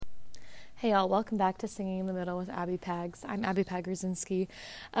Hey y'all, welcome back to Singing in the Middle with Abby Pags. I'm Abby Pagerzinski.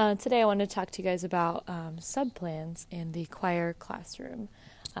 Today I want to talk to you guys about sub-plans in the choir classroom.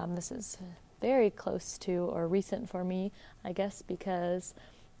 This is very close to or recent for me, I guess, because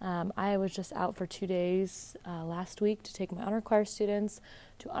I was just out for 2 days last week to take my honor choir students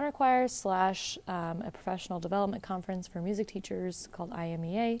to honor choir / a professional development conference for music teachers called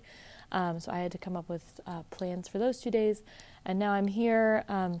IMEA. So I had to come up with plans for those 2 days. And now I'm here.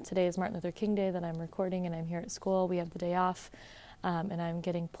 Today is Martin Luther King Day that I'm recording, and I'm here at school. We have the day off, and I'm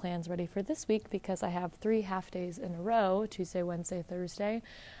getting plans ready for this week because I have 3 half days in a row, Tuesday, Wednesday, Thursday,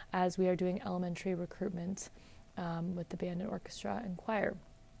 as we are doing elementary recruitment with the band and orchestra and choir.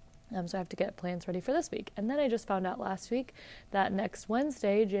 So I have to get plans ready for this week. And then I just found out last week that next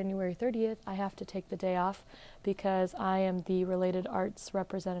Wednesday, January 30th, I have to take the day off because I am the related arts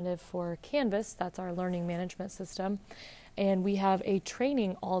representative for Canvas. That's our learning management system. And we have a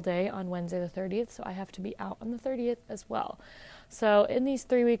training all day on Wednesday the 30th, so I have to be out on the 30th as well. So in these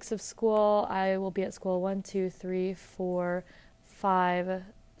 3 weeks of school, I will be at school 1, 2, 3, 4, 5,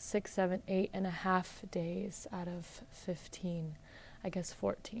 6, 7, 8.5 days out of 15. I guess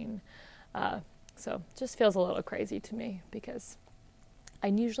 14. So it just feels a little crazy to me because I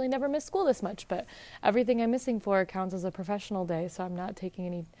usually never miss school this much, but everything I'm missing for counts as a professional day, so I'm not taking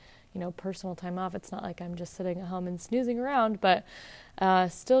any, personal time off. It's not like I'm just sitting at home and snoozing around, but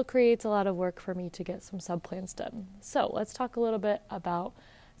still creates a lot of work for me to get some sub-plans done. So let's talk a little bit about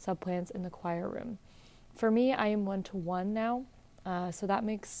sub-plans in the choir room. For me, I am 1-to-1 now. So that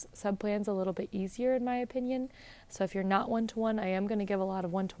makes sub-plans a little bit easier in my opinion. So if you're not 1-to-1, I am going to give a lot of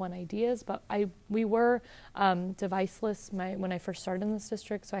 1-to-1 ideas, but we were deviceless when I first started in this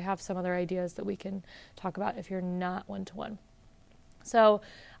district, so I have some other ideas that we can talk about if you're not 1-to-1. So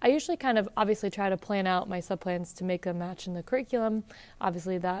I usually kind of obviously try to plan out my sub-plans to make them match in the curriculum.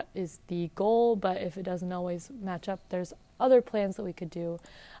 Obviously that is the goal, but if it doesn't always match up, there's other plans that we could do.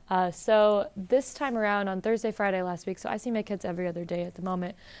 So this time around on Thursday, Friday last week, so I see my kids every other day at the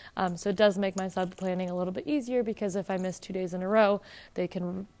moment. So it does make my sub-planning a little bit easier because if I miss 2 days in a row, they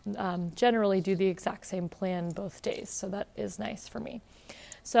can generally do the exact same plan both days. So that is nice for me.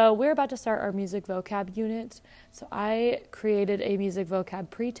 So we're about to start our music vocab unit. So I created a music vocab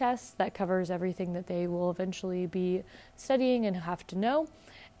pretest that covers everything that they will eventually be studying and have to know.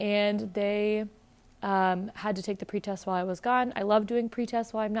 And they had to take the pretest while I was gone. I love doing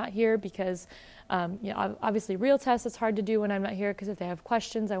pretests while I'm not here because, obviously real tests it's hard to do when I'm not here because if they have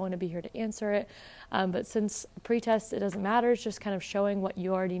questions, I want to be here to answer it. But since pretest, it doesn't matter. It's just kind of showing what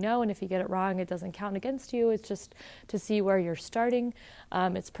you already know. And if you get it wrong, it doesn't count against you. It's just to see where you're starting.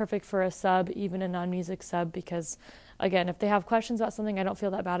 It's perfect for a sub, even a non-music sub, because again, if they have questions about something, I don't feel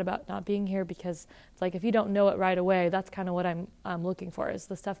that bad about not being here because it's like if you don't know it right away, that's kind of what I'm looking for is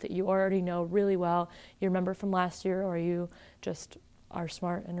the stuff that you already know really well, you remember from last year, or you just are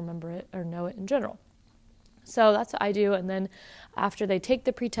smart and remember it or know it in general. So that's what I do. And then after they take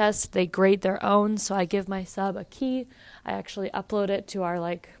the pretest, they grade their own. So I give my sub a key. I actually upload it to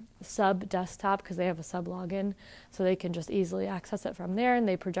our sub desktop because they have a sub login. So they can just easily access it from there and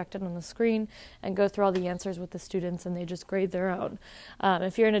they project it on the screen and go through all the answers with the students and they just grade their own.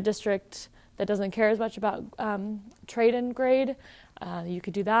 If you're in a district that doesn't care as much about trade and grade, you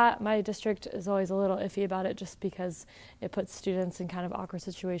could do that. My district is always a little iffy about it just because it puts students in kind of awkward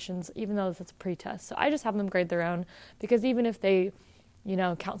situations, even though it's a pretest. So I just have them grade their own because even if they,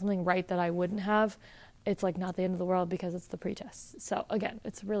 count something right that I wouldn't have, it's not the end of the world because it's the pretest. So again,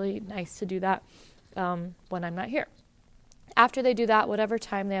 it's really nice to do that when I'm not here. After they do that, whatever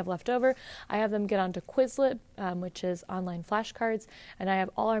time they have left over, I have them get onto Quizlet, which is online flashcards, and I have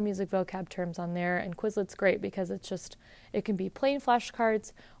all our music vocab terms on there, and Quizlet's great because it can be plain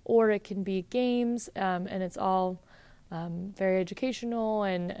flashcards, or it can be games, and it's all very educational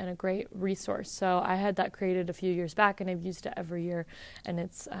and a great resource. So I had that created a few years back, and I've used it every year, and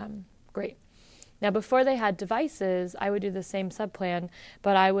it's great. Now, before they had devices, I would do the same sub-plan,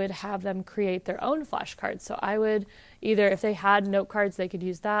 but I would have them create their own flashcards. So I would either, if they had note cards, they could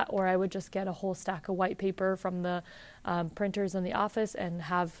use that, or I would just get a whole stack of white paper from the printers in the office and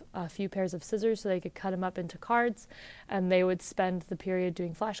have a few pairs of scissors so they could cut them up into cards, and they would spend the period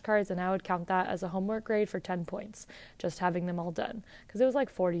doing flashcards, and I would count that as a homework grade for 10 points, just having them all done, because it was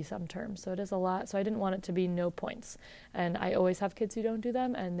 40-some terms, so it is a lot, so I didn't want it to be no points, and I always have kids who don't do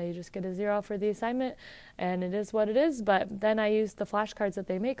them, and they just get a 0 for the assignment, and it is what it is. But then I use the flashcards that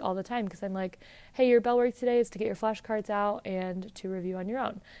they make all the time, because I'm like, hey, your bell work today is to get your flashcards out and to review on your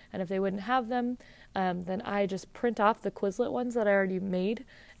own, and if they wouldn't have them, then I just print off the Quizlet ones that I already made,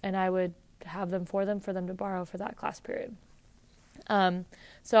 and I would have them for them to borrow for that class period.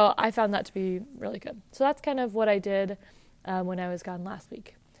 So I found that to be really good. So that's kind of what I did when I was gone last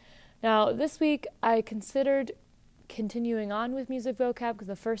week. Now, this week I considered continuing on with music vocab because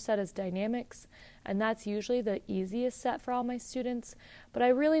the first set is dynamics, and that's usually the easiest set for all my students, but I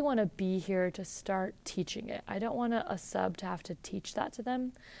really want to be here to start teaching it. I don't want a sub to have to teach that to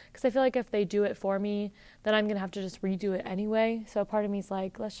them because I feel like if they do it for me, then I'm going to have to just redo it anyway. So part of me is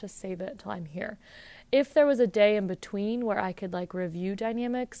like, let's just save it until I'm here. If there was a day in between where I could like review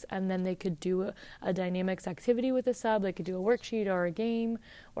dynamics and then they could do a dynamics activity with a sub, they could do a worksheet or a game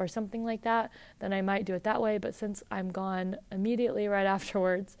or something like that, then I might do it that way. But since I'm gone immediately right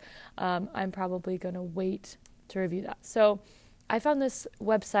afterwards, I'm probably going to wait to review that. So I found this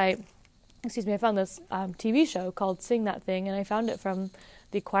TV show called Sing That Thing, and I found it from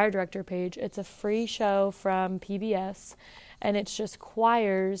the choir director page. It's a free show from PBS, and it's just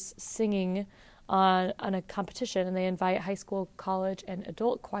choirs singing on a competition, and they invite high school, college, and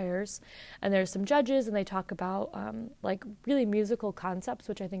adult choirs, and there's some judges, and they talk about like really musical concepts,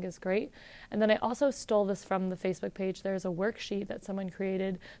 which I think is great. And then I also stole this from the Facebook page. There's a worksheet that someone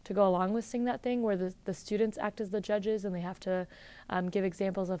created to go along with Sing That Thing, where the students act as the judges, and they have to give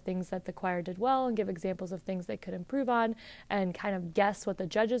examples of things that the choir did well and give examples of things they could improve on and kind of guess what the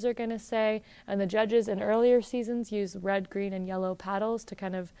judges are going to say. And the judges in earlier seasons use red, green, and yellow paddles to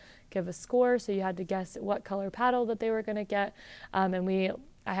kind of give a score, so you had to guess what color paddle that they were going to get.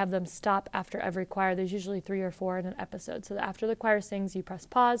 I have them stop after every choir. There's usually 3 or 4 in an episode. So after the choir sings, you press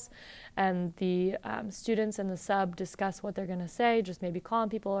pause, and the students and the sub discuss what they're going to say, just maybe calling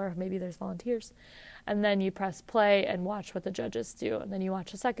people, or maybe there's volunteers. And then you press play and watch what the judges do. And then you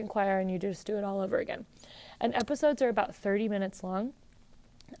watch the second choir, and you just do it all over again. And episodes are about 30 minutes long,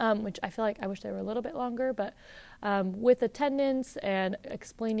 which I feel like I wish they were a little bit longer, but with attendance and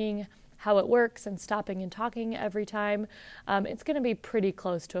explaining how it works and stopping and talking every time, it's going to be pretty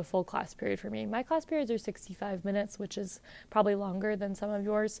close to a full class period for me. My class periods are 65 minutes, which is probably longer than some of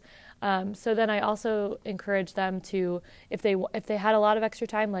yours. So then I also encourage them to, if they had a lot of extra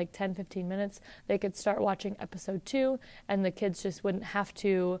time, like 10, 15 minutes, they could start watching episode 2, and the kids just wouldn't have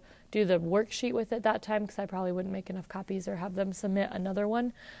to do the worksheet with it that time because I probably wouldn't make enough copies or have them submit another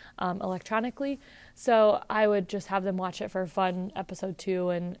one electronically. So I would just have them watch it for fun, episode 2,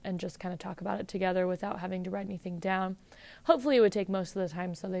 and just kind of talk about it together without having to write anything down. Hopefully it would take most of the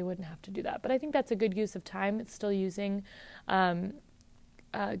time so they wouldn't have to do that. But I think that's a good use of time. It's still using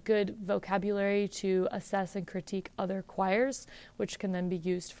good vocabulary to assess and critique other choirs, which can then be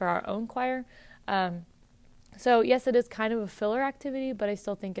used for our own choir. So yes, it is kind of a filler activity, but I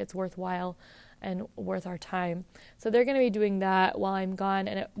still think it's worthwhile and worth our time. So they're going to be doing that while I'm gone,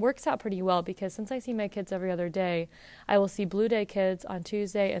 and it works out pretty well because since I see my kids every other day, I will see Blue Day kids on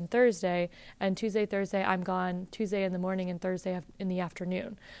Tuesday and Thursday, and Tuesday, Thursday I'm gone, Tuesday in the morning and Thursday in the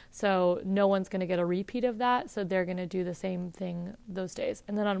afternoon. So no one's going to get a repeat of that, so they're going to do the same thing those days.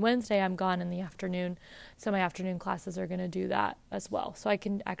 And then on Wednesday I'm gone in the afternoon, so my afternoon classes are going to do that as well. So I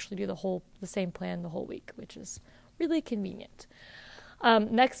can actually do the same plan the whole week, which is really convenient.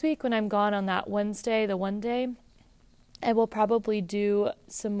 Next week when I'm gone on that Wednesday, the one day, I will probably do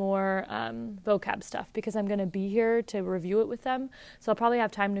some more vocab stuff because I'm going to be here to review it with them. So I'll probably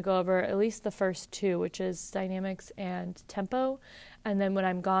have time to go over at least the first 2, which is dynamics and tempo. And then when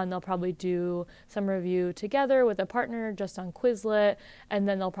I'm gone, they'll probably do some review together with a partner just on Quizlet. And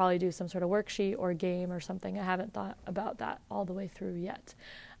then they'll probably do some sort of worksheet or game or something. I haven't thought about that all the way through yet.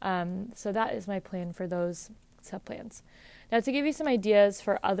 So that is my plan for those subplans. Now, to give you some ideas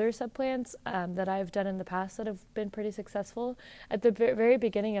for other subplans that I've done in the past that have been pretty successful, at the very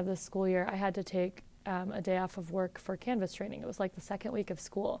beginning of the school year, I had to take a day off of work for Canvas training. It was like the second week of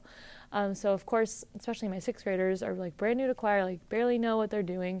school. So, of course, especially my 6th graders are like brand new to choir, like barely know what they're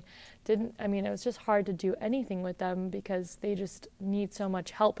doing. It was just hard to do anything with them because they just need so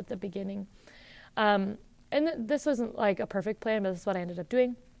much help at the beginning. And this wasn't like a perfect plan, but this is what I ended up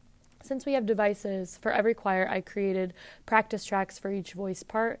doing. Since we have devices for every choir, I created practice tracks for each voice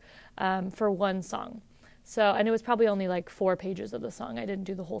part for one song. So, and it was probably only like 4 pages of the song. I didn't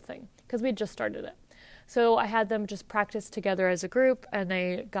do the whole thing because we had just started it. So I had them just practice together as a group, and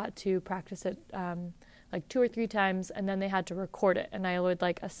they got to practice it like 2 or 3 times, and then they had to record it. And I would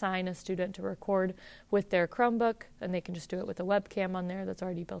like assign a student to record with their Chromebook, and they can just do it with a webcam on there that's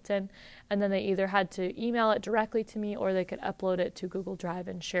already built in. And then they either had to email it directly to me, or they could upload it to Google Drive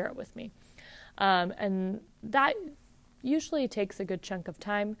and share it with me. And that usually takes a good chunk of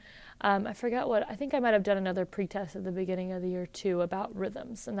time. I think I might have done another pretest at the beginning of the year too about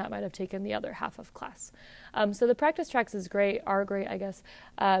rhythms, and that might have taken the other half of class. So the practice tracks are great, I guess,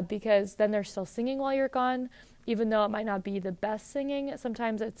 because then they're still singing while you're gone, even though it might not be the best singing,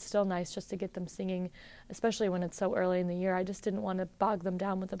 sometimes it's still nice just to get them singing, especially when it's so early in the year. I just didn't want to bog them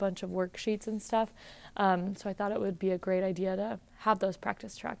down with a bunch of worksheets and stuff. So I thought it would be a great idea to have those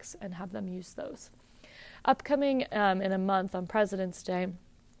practice tracks and have them use those. Upcoming in a month on President's Day,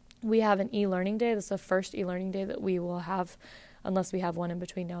 we have an e-learning day. This is the first e-learning day that we will have, unless we have one in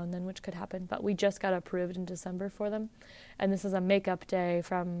between now and then, which could happen. But we just got approved in December for them. And this is a makeup day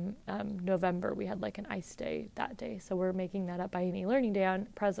from November. We had like an ice day that day. So we're making that up by an e-learning day on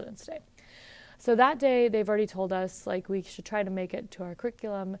President's Day. So that day, they've already told us like we should try to make it to our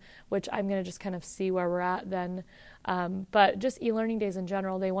curriculum, which I'm going to just kind of see where we're at then. But just e-learning days in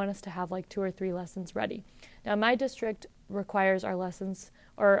general, they want us to have like 2 or 3 lessons ready. Now, my district requires our lessons,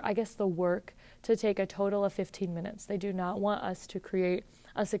 or I guess the work, to take a total of 15 minutes. They do not want us to create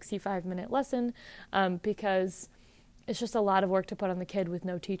a 65-minute lesson because it's just a lot of work to put on the kid with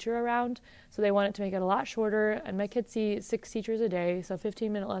no teacher around. So they want it to make it a lot shorter. And my kids see 6 teachers a day, so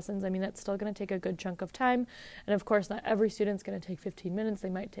 15-minute lessons. I mean, that's still going to take a good chunk of time. And of course, not every student's going to take 15 minutes. They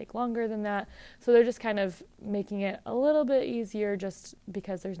might take longer than that. So they're just kind of making it a little bit easier just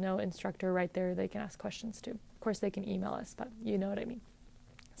because there's no instructor right there they can ask questions to. Of course, they can email us, but you know what I mean.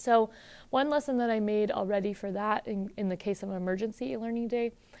 So one lesson that I made already for that in the case of an emergency learning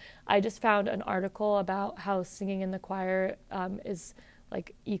day, I just found an article about how singing in the choir is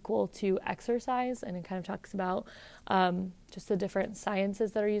like equal to exercise, and it kind of talks about just the different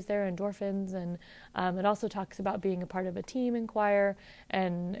sciences that are used there, endorphins, and it also talks about being a part of a team in choir,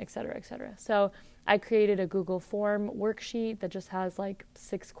 and et cetera, et cetera. So I created a Google form worksheet that just has like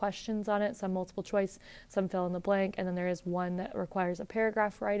 6 questions on it, some multiple choice, some fill in the blank, and then there is one that requires a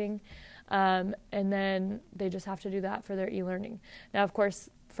paragraph writing, and then they just have to do that for their e-learning. Now, of course,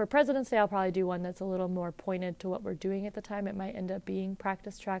 for President's Day, I'll probably do one that's a little more pointed to what we're doing at the time. It might end up being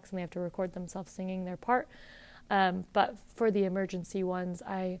practice tracks, and they have to record themselves singing their part. But for the emergency ones,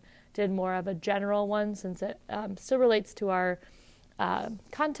 I did more of a general one since it still relates to our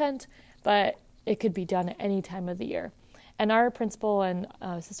content, but it could be done at any time of the year. And our principal and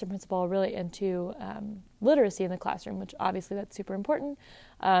assistant principal are really into literacy in the classroom, which obviously that's super important.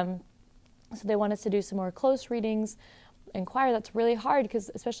 So they want us to do some more close readings. In choir, that's really hard because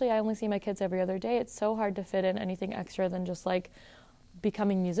especially I only see my kids every other day. It's so hard to fit in anything extra than just like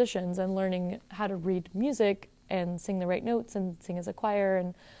becoming musicians and learning how to read music and sing the right notes and sing as a choir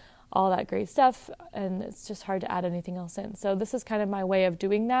and all that great stuff. And it's just hard to add anything else in. So this is kind of my way of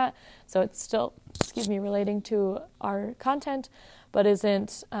doing that. So it's still, relating to our content, but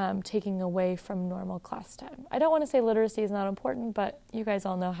isn't taking away from normal class time. I don't want to say literacy is not important, but you guys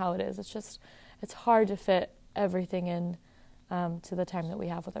all know how it is. It's hard to fit everything in to the time that we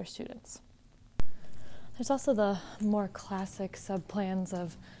have with our students. There's also the more classic sub-plans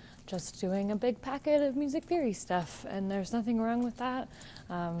of just doing a big packet of music theory stuff, and there's nothing wrong with that.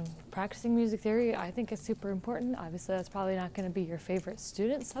 Practicing music theory, I think, is super important. Obviously, that's probably not going to be your favorite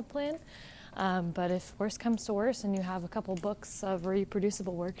student sub-plan, but if worse comes to worse and you have a couple books of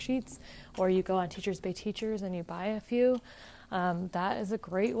reproducible worksheets, or you go on Teachers Pay Teachers and you buy a few, that is a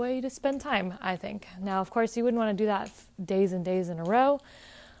great way to spend time, I think. Now, of course, you wouldn't want to do that days and days in a row,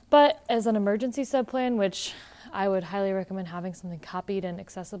 but as an emergency sub-plan, which I would highly recommend having something copied and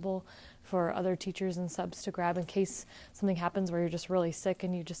accessible for other teachers and subs to grab in case something happens where you're just really sick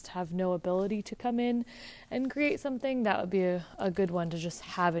and you just have no ability to come in and create something. That would be a good one to just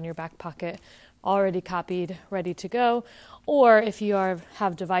have in your back pocket, already copied, ready to go. Or if you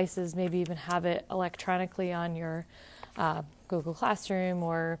have devices, maybe even have it electronically on your Google Classroom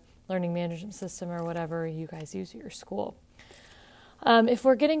or learning management system or whatever you guys use at your school. If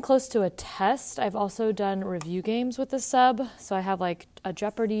we're getting close to a test, I've also done review games with the sub. So I have like a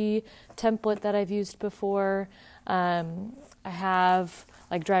Jeopardy template that I've used before. I have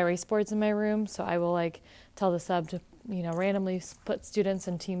like dry erase boards in my room. So I will like tell the sub to, randomly put students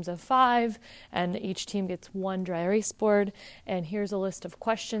in teams of 5, and each team gets 1 dry erase board. And here's a list of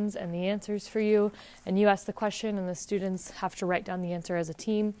questions and the answers for you. And you ask the question and the students have to write down the answer as a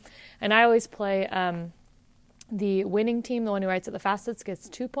team. And I always play, the winning team, the one who writes it the fastest, gets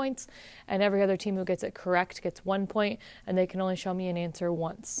 2 points, and every other team who gets it correct gets 1 point, and they can only show me an answer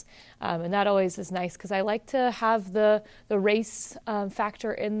once. And that always is nice because I like to have the race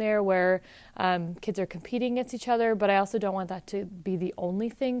factor in there where kids are competing against each other, but I also don't want that to be the only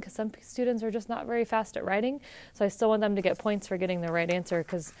thing because some students are just not very fast at writing. So I still want them to get points for getting the right answer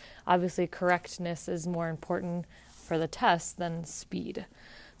because obviously correctness is more important for the test than speed.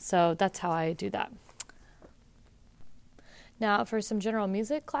 So that's how I do that. Now, for some general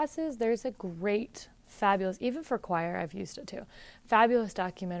music classes, there's a great fabulous, even for choir, I've used it too. Fabulous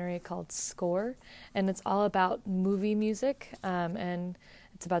documentary called Score, and it's all about movie music, and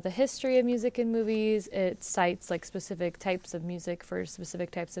it's about the history of music in movies. It cites like specific types of music for specific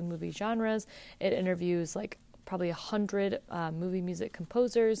types of movie genres. It interviews like probably 100 movie music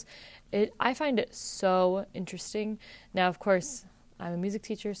composers. I find it so interesting. Now, of course, I'm a music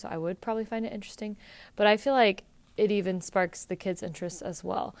teacher, so I would probably find it interesting, but I feel like it even sparks the kids' interests as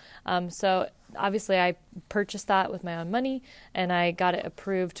well. So obviously I purchased that with my own money, and I got it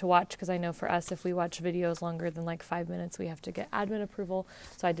approved to watch, because I know for us, if we watch videos longer than like 5 minutes, we have to get admin approval.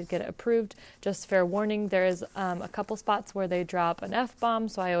 So I did get it approved. Just fair warning, there is a couple spots where they drop an F-bomb,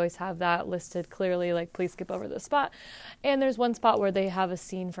 so I always have that listed clearly, like please skip over this spot. And there's one spot where they have a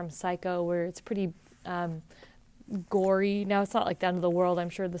scene from Psycho where it's pretty gory. Now, it's not like the end of the world. I'm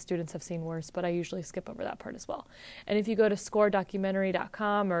sure the students have seen worse, but I usually skip over that part as well. And if you go to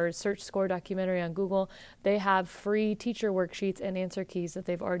scoredocumentary.com or search Score Documentary on Google, they have free teacher worksheets and answer keys that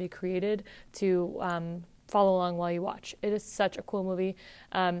they've already created to follow along while you watch. It is such a cool movie.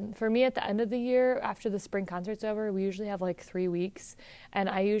 For me, at the end of the year, after the spring concert's over, we usually have like 3 weeks, and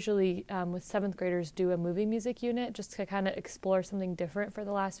I usually, with 7th graders, do a movie music unit just to kind of explore something different for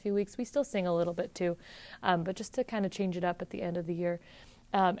the last few weeks. We still sing a little bit too, but just to kind of change it up at the end of the year.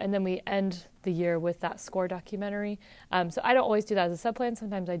 And then we end the year with that Score documentary. So I don't always do that as a subplan.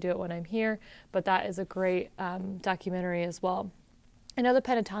 Sometimes I do it when I'm here, but that is a great documentary as well. I know the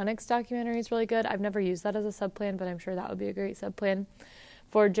Pentatonics documentary is really good. I've never used that as a subplan, but I'm sure that would be a great subplan.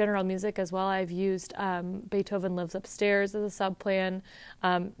 For general music as well, I've used Beethoven Lives Upstairs as a subplan.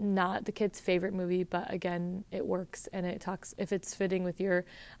 Not the kids' favorite movie, but again, it works, and it talks, if it's fitting with your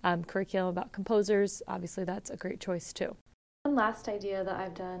curriculum about composers, obviously that's a great choice too. One last idea that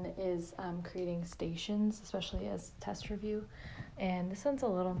I've done is creating stations, especially as test review. And this one's a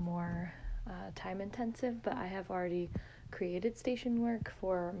little more time intensive, but I have already created station work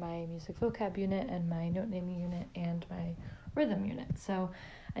for my music vocab unit and my note naming unit and my rhythm unit. So,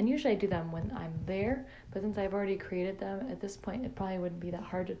 and usually I do them when I'm there, but since I've already created them at this point, it probably wouldn't be that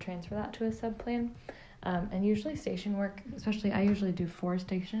hard to transfer that to a subplan. And usually station work, especially I usually do 4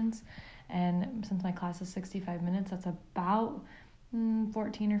 stations, and since my class is 65 minutes, that's about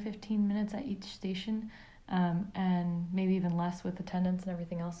 14 or 15 minutes at each station. And maybe even less with attendance and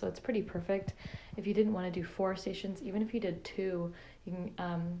everything else. So it's pretty perfect. If you didn't want to do 4 stations, even if you did 2, you can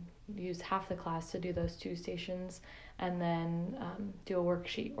use half the class to do those 2 stations, and then do a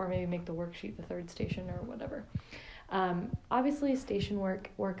worksheet, or maybe make the worksheet the 3rd station or whatever. Obviously, station work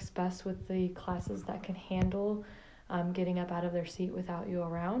works best with the classes that can handle getting up out of their seat without you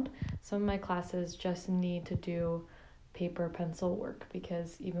around. Some of my classes just need to do paper pencil work,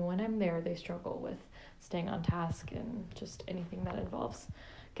 because even when I'm there, they struggle with staying on task and just anything that involves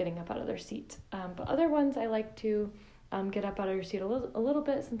getting up out of their seat. But other ones, I like to get up out of your seat a little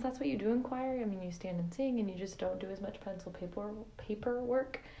bit, since that's what you do in choir. I mean, you stand and sing, and you just don't do as much pencil paper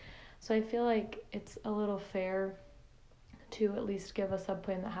work. So I feel like it's a little fair to at least give a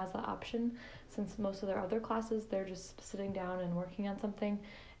subplan that has that option, since most of their other classes, they're just sitting down and working on something.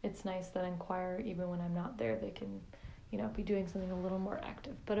 It's nice that in choir, even when I'm not there, they can be doing something a little more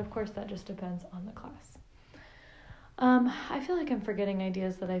active. But of course, that just depends on the class. I feel like I'm forgetting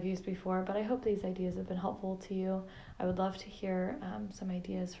ideas that I've used before, but I hope these ideas have been helpful to you. I would love to hear some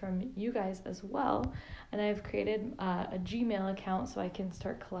ideas from you guys as well. And I've created a Gmail account so I can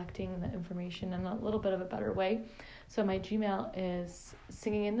start collecting the information in a little bit of a better way. So my Gmail is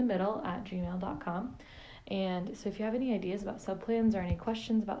singinginthemiddle@gmail.com. And so if you have any ideas about subplans or any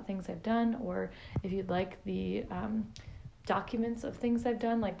questions about things I've done, or if you'd like the documents of things I've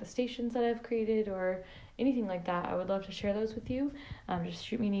done, like the stations that I've created or anything like that, I would love to share those with you. Just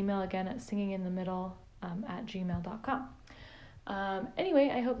shoot me an email again at singinginthemiddle@gmail.com. Anyway,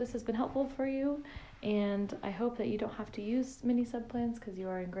 I hope this has been helpful for you, and I hope that you don't have to use mini subplans, because you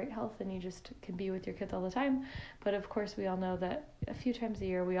are in great health and you just can be with your kids all the time. But of course, we all know that a few times a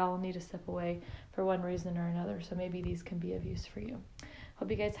year we all need to step away for one reason or another, so maybe these can be of use for you.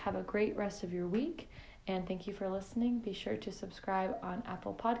 Hope you guys have a great rest of your week, and thank you for listening. Be sure to subscribe on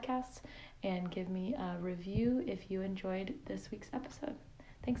Apple Podcasts and give me a review if you enjoyed this week's episode.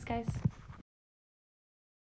 Thanks, guys.